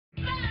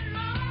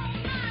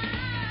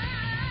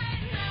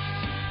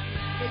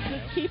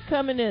messages keep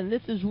coming in.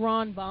 This is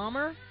Ron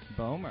Bohmer.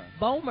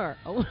 Bohmer.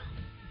 Oh.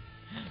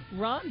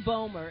 Ron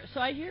Bohmer. So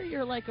I hear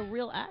you're like a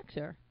real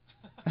actor.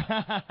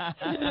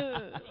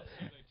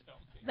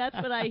 That's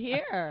what I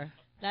hear.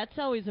 That's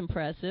always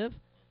impressive.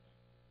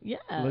 Yeah.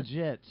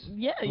 Legit.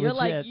 Yeah, you're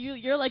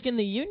like in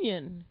the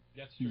union.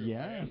 That's true.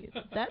 Yeah.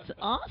 That's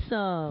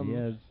awesome.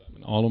 Yes.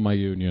 All of my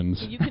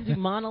unions. You can do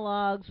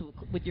monologues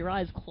with your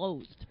eyes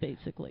closed,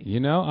 basically. You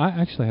know, I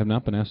actually have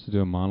not been asked to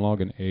do a monologue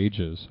in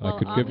ages. Well, I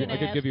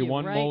could give you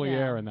one right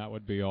Moliere, now. and that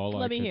would be all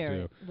Let I me could hear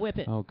do. it. Whip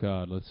it. Oh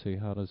God, let's see.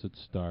 How does it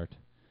start?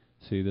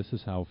 See, this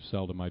is how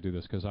seldom I do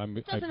this because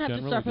It doesn't have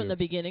to start from the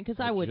beginning because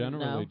I wouldn't know.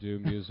 generally do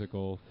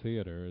musical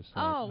theater. It's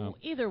like,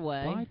 either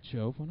way. By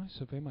Jove, when I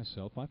survey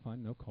myself, I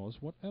find no cause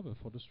whatever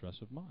for distress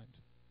of mind.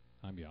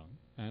 I'm young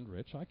and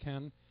rich. I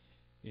can,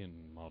 in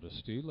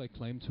modesty, lay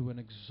claim to an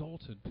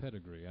exalted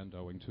pedigree, and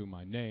owing to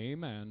my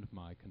name and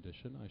my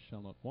condition, I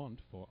shall not want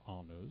for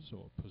honors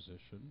or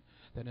position.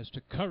 Then as to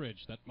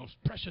courage, that most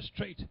precious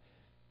trait,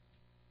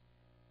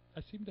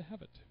 I seem to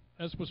have it,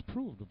 as was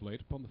proved of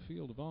late upon the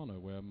field of honor,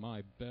 where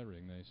my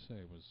bearing, they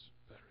say, was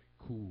very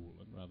cool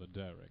and rather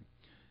daring.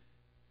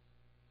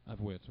 I've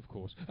wit, of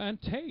course,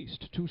 and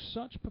taste to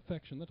such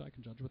perfection that I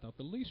can judge without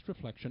the least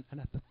reflection,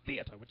 and at the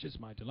theatre, which is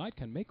my delight,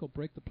 can make or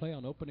break the play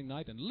on opening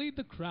night, and lead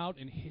the crowd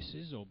in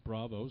hisses or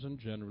bravos, and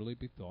generally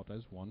be thought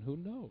as one who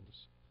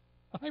knows.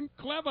 I'm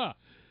clever,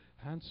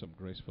 handsome,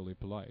 gracefully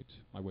polite.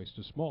 My waist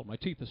is small, my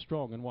teeth are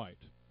strong and white.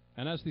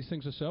 And as these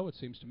things are so, it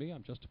seems to me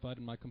I'm justified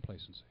in my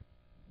complacency.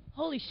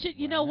 Holy shit,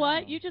 you know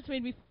what? You just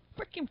made me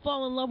freaking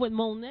fall in love with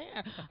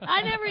Moliere.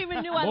 I never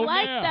even knew I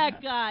liked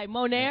that guy.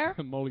 Moliere?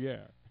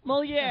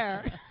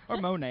 Moliere. Or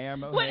Monaire.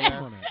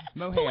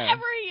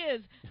 Whoever he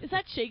is. Is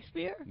that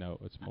Shakespeare? No,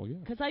 it's Moliere.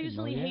 Because I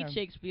usually hate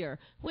Shakespeare.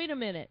 Wait a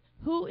minute.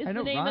 Who is the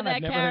name Ron, of that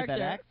I've never heard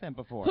that accent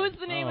before. Who's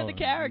the name of the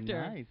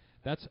character? Nice.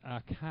 That's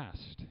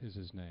Cast is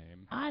his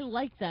name. I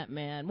like that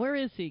man. Where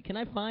is he? Can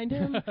I find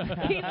him?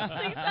 he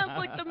sounds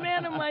like the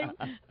man of my...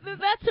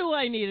 That's who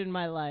I need in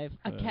my life.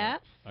 A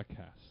cast? A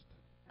cast.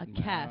 A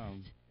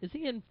cast. Is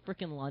he in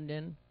frickin'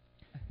 London?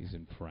 He's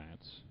in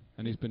France,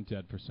 and he's been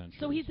dead for centuries.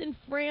 So he's in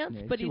France,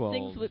 but he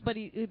sings with, but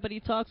he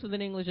talks with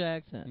an English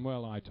accent.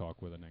 Well, I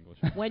talk with an English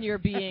accent. When you're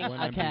being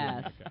a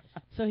cast.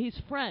 So he's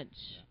French.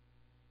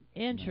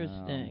 Yeah.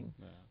 Interesting.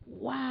 Yeah.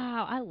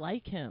 Wow, I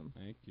like him.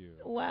 Thank you.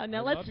 Wow,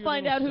 now let's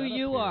find out who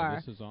you are.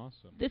 This is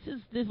awesome. This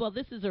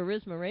is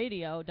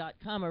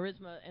ArismaRadio.com,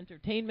 Arisma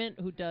Entertainment,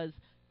 who does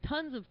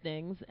tons of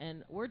things,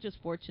 and we're just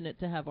fortunate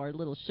to have our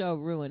little show,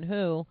 Ruin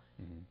Who,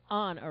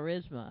 on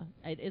Arisma.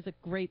 It is a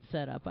great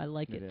setup. I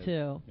like it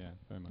too. Yeah,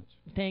 very much.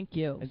 Thank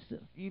you.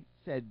 You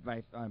said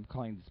I'm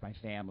calling this my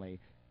family.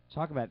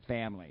 Talk about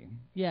family.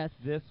 Yes.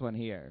 This one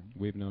here.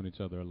 We've known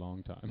each other a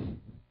long time.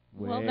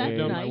 Well, that's I've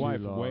known nice. my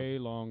wife way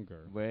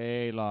longer.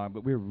 Way long,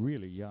 but we're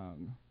really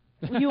young.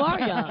 Well, you are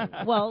young.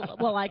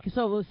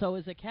 So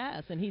is a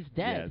Cass, and he's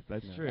dead. Yes,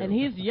 that's true. And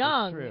he's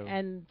young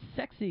and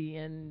sexy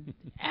and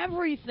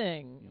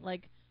everything.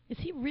 Like, is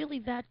he really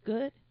that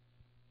good?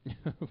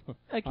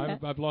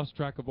 I've lost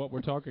track of what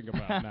we're talking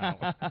about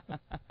now.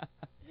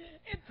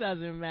 It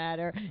doesn't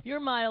matter. You're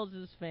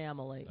Miles'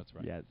 family. That's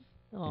right. Yes,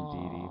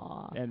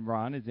 Aww. indeed. And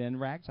Ron is in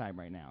Ragtime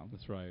right now.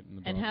 That's right.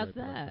 And how's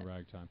that?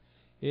 Ragtime.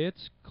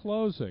 It's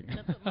closing.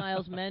 That's what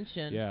Miles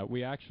mentioned. Yeah,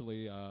 we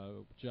actually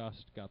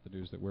just got the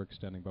news that we're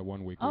extending by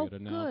 1 week.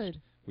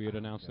 Good. We had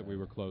announced that we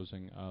were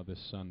closing this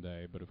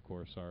Sunday, but of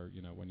course,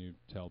 when you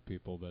tell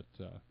people that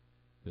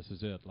this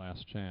is it,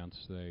 last chance,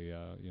 they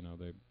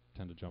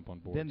tend to jump on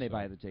board. Then they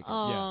buy the ticket.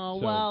 Oh,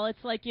 yeah, well,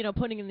 it's like,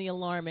 putting in the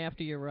alarm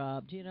after you're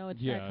robbed. It's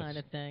that kind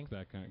of thing.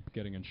 That kind of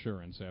getting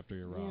insurance after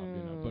you're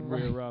robbed. But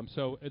we're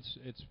so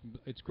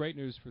it's great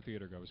news for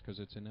theater goers because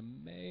it's an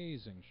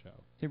amazing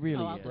show. It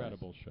really is.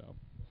 Incredible show.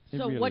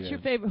 So what's your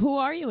favorite? Who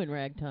are you in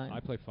Ragtime? I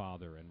play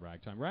Father in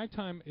Ragtime.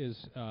 Ragtime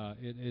is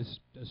it is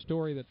a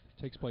story that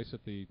takes place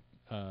at the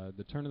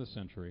turn of the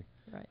century,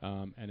 right?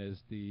 And is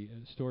the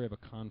story of a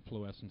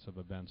confluence of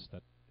events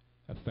that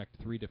affect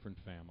three different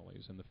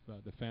families. And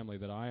the family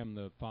that I am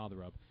the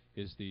father of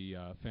is the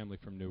family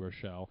from New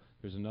Rochelle.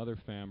 There's another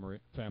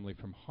family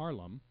from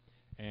Harlem.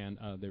 And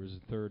there is a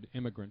third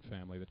immigrant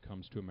family that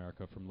comes to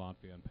America from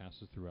Latvia and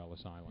passes through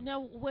Ellis Island.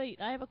 Now, wait,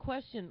 I have a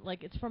question.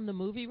 Like, it's from the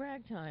movie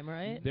Ragtime,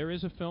 right? There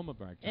is a film of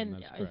Ragtime, and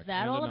that's correct. Is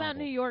that all about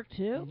New York,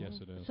 too? Yes,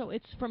 it is. So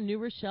it's from New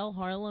Rochelle,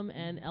 Harlem,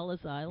 and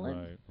Ellis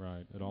Island?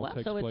 Right. It all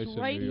takes place in New York. So it's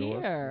right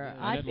here.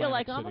 I feel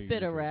like I'm a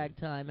bit of usually.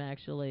 Ragtime,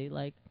 actually.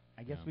 Like,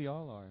 I guess we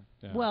all are.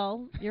 Yeah.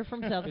 Well, you're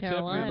from South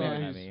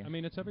Carolina.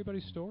 It's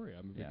everybody's story.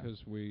 because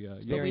we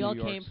we all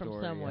came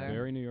from somewhere.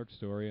 Very New York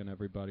story, and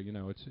everybody,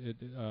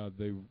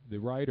 the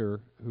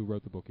writer who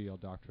wrote the book, E.L.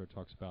 Doctorow,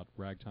 talks about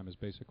Ragtime as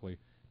basically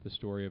the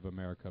story of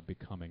America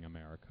becoming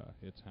America.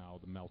 It's how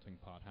the melting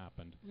pot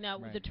happened. Now,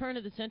 the turn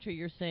of the century,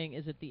 you're saying,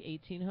 is it the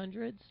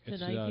 1800s to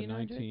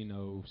 1900s? It's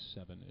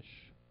 1907-ish.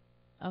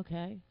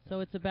 Okay, so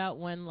it's about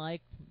when,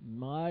 like,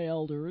 my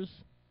elders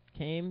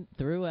came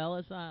through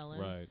Ellis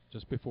Island. Right,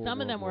 just before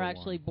Some of them were War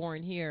actually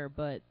born here,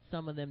 but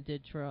some of them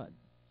did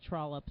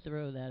trollop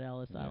through that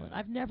Ellis Yeah. Island.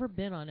 I've never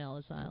been on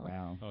Ellis Island.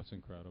 Wow. Oh, it's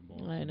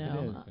incredible. I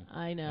know.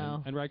 I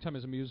know. And Ragtime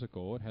is a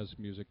musical. It has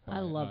music by I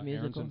love Aarons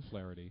musicals. and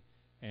Flaherty.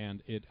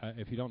 And it,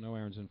 if you don't know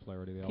Aarons and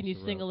Flaherty, they Can also you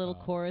sing wrote, a little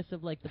chorus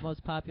of like the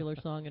most popular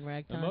song in The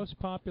Ragtime? most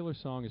popular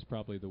song is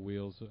probably the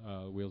Wheels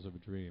of a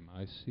Dream.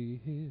 I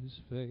see his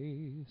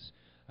face,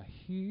 I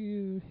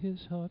hear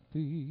his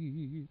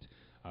heartbeat,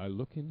 I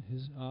look in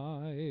his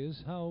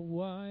eyes, how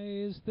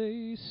wise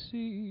they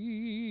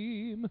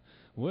seem.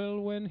 Well,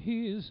 when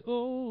he is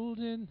old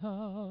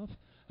enough,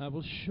 I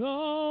will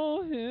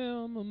show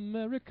him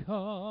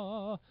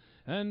America,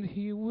 and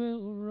he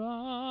will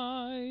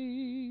ride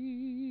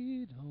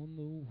on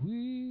the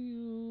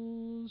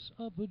wheels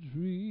of a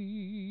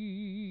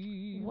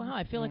dream. Wow,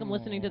 I feel like I'm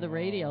listening to the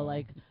radio,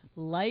 like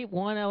Light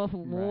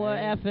 104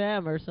 Right.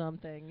 FM or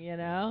something, you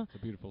know? It's a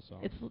beautiful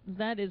song.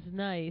 That is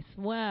nice.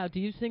 Wow, do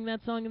you sing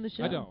that song in the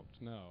show? I don't,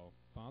 no.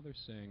 Father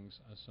sings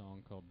a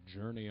song called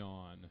Journey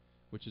On,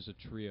 which is a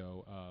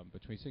trio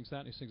between, he sings that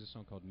and he sings a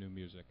song called New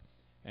Music.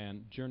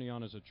 And Journey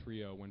On is a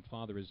trio. When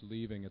Father is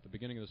leaving, at the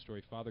beginning of the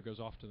story, Father goes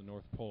off to the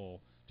North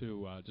Pole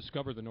to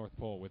discover the North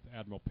Pole with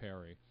Admiral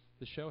Perry.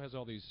 The show has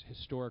all these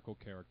historical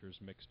characters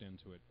mixed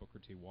into it. Booker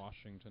T.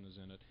 Washington is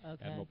in it.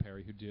 Okay. Admiral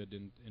Perry, who did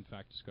in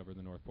fact discover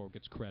the North Pole,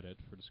 gets credit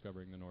for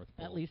discovering the North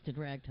Pole. At least in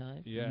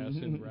Ragtime. Yes,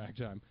 in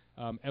Ragtime.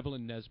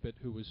 Evelyn Nesbit,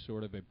 who was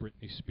sort of a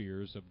Britney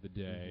Spears of the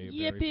day, Yippee!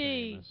 very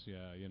famous,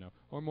 yeah, you know,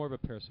 or more of a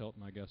Paris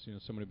Hilton, I guess. You know,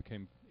 someone who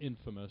became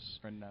infamous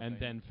For nothing. and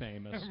then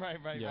famous. Right.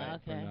 Yeah,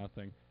 for Okay.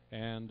 nothing.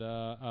 And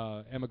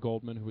Emma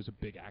Goldman, who was a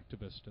big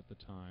activist at the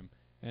time.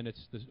 And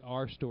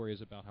our story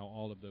is about how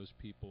all of those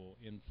people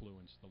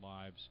influence the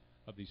lives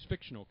of these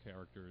fictional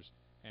characters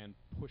and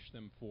push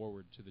them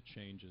forward to the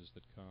changes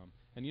that come.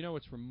 And you know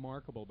what's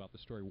remarkable about the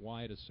story,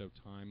 why it is so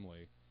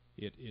timely,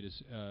 it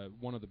is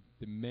one of the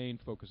main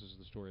focuses of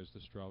the story is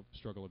the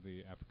struggle of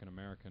the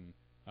African-American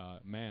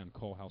man,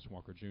 Cole House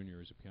Walker Jr.,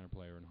 who's a piano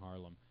player in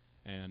Harlem.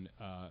 And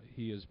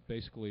he is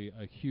basically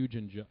a huge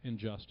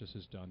injustice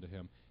is done to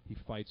him. He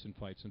fights and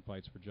fights and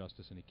fights for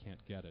justice, and he can't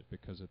get it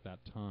because at that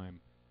time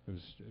it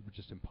was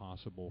just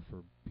impossible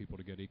for people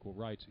to get equal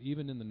rights.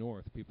 Even in the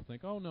North, people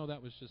think, oh, no,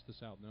 that was just the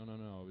South. No,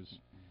 it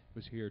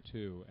was here,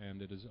 too.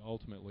 And it is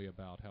ultimately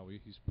about how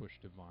he's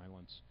pushed to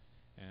violence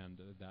and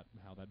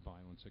how that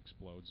violence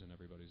explodes in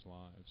everybody's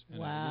lives. And,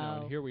 Wow.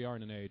 And here we are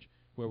in an age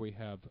where we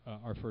have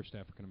our first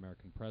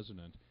African-American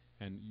president.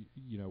 And,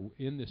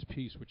 in this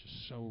piece, which is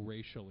so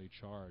racially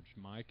charged,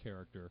 my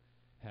character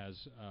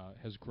has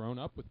grown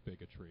up with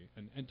bigotry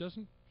and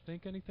doesn't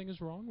think anything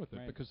is wrong with it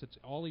because it's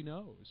all he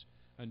knows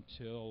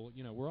until,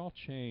 we're all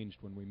changed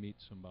when we meet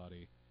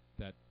somebody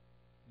that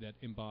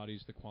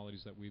embodies the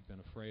qualities that we've been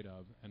afraid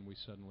of, and we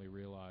suddenly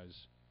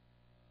realize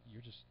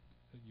you're just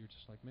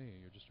like me.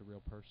 You're just a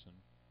real person.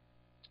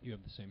 You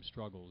have the same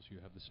struggles. You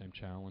have the same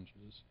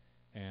challenges.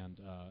 And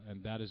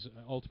that is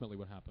ultimately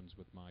what happens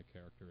with my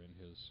character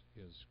in his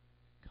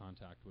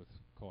contact with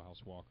Cole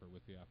House Walker,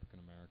 with the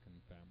African-American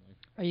family.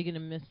 Are you going to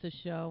miss the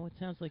show? It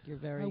sounds like you're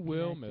very I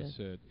will connected. miss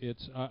it.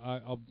 It's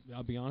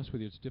I'll be honest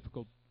with you. It's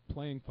difficult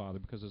playing Father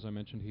because, as I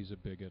mentioned, he's a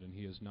bigot and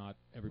he is not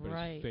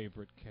everybody's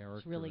favorite character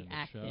It's really in the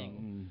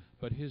acting. show.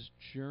 But his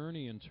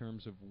journey in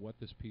terms of what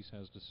this piece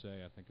has to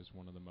say, I think, is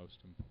one of the most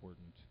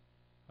important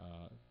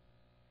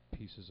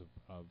pieces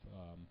of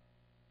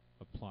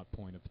plot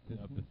point of the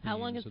themes. How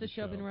long has of the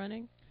show been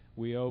running?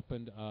 We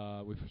opened.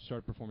 We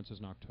started performances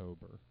in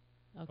October.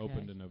 Okay.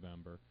 Opened in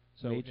November.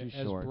 So Way too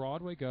as short.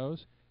 Broadway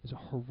goes, it's a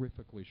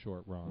horrifically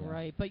short run.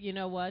 Right, but you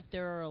know what?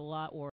 There are a lot